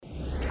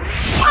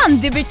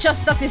Għandi biċċa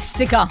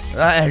statistika.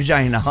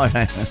 Erġajna,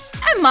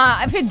 Imma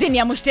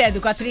fid-dinja mhux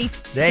teduka trid.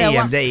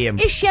 Dejjem.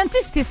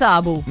 Ix-xjentisti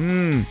sabu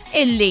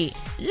illi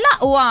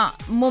l-aqwa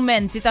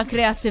momenti ta'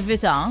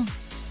 kreattività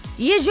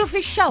jiġu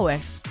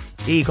fix-shower.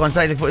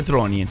 Konsajlik fuq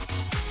it-tron jien.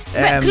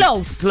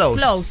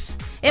 Close.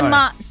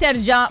 Imma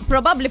terġa'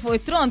 probabbli fuq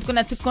it-tron tkun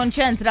qed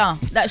tikkonċentra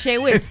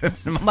daqsxejn wisq.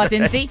 Mbagħad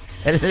inti.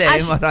 Le,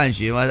 ma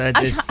tantx.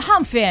 Għax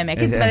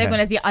ħanfehmek, inti meta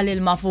jkun qed jaqal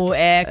ilma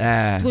fuqek,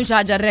 tkun xi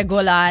ħaġa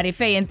regolari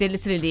fejn inti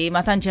literally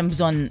ma tantx hemm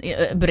bżonn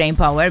brain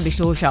power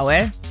biex tuħu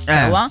shower.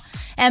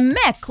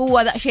 Hemmhekk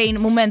huwa daqsxejn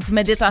mument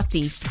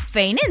meditattiv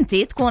fejn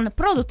inti tkun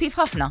produttiv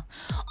ħafna.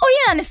 U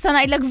jiena nista'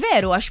 ngħidlek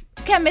veru għax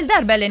kemm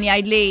il-darba li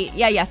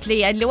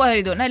jgħidli what are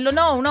you doing? Ngħidlu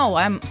no,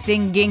 I'm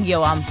singing jew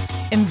I'm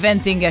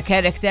inventing a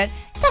character.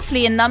 Taf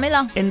li jenna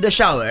mela? In the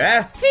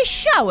shower, Fi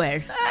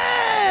shower.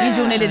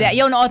 Jiġuni l-idea.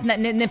 Jew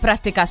noqgħod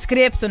niprattika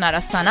script u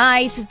nara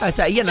s-sanajt.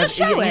 You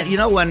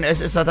know when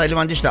sata li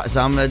m'għandix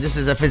taqsam, this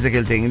is a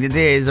physical thing,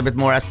 this is a bit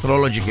more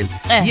astrological.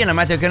 Jiena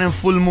meta jkun hemm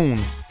full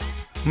moon.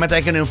 Meta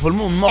jkun hemm full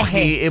moon,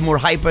 moħħi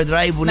imur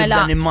hyperdrive u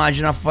nibda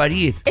nimmaġina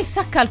affarijiet.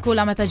 Issa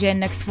kkalkula meta ġej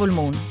next full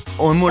moon.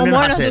 U mmur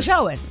naħdu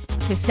shower.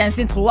 Fis-sens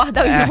intħu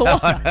waħda u jieħu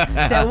oħra.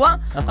 Sewwa,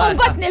 u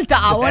mbagħad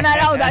niltaqgħu u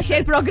naraw daxxej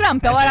il-programm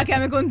ta' wara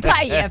kemm ikun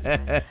tajjeb.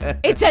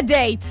 It's a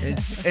date.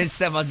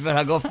 Instead of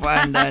vera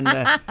goffa and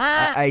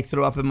I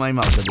threw up in my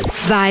mouth a bit.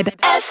 Vibe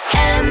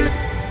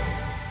FM.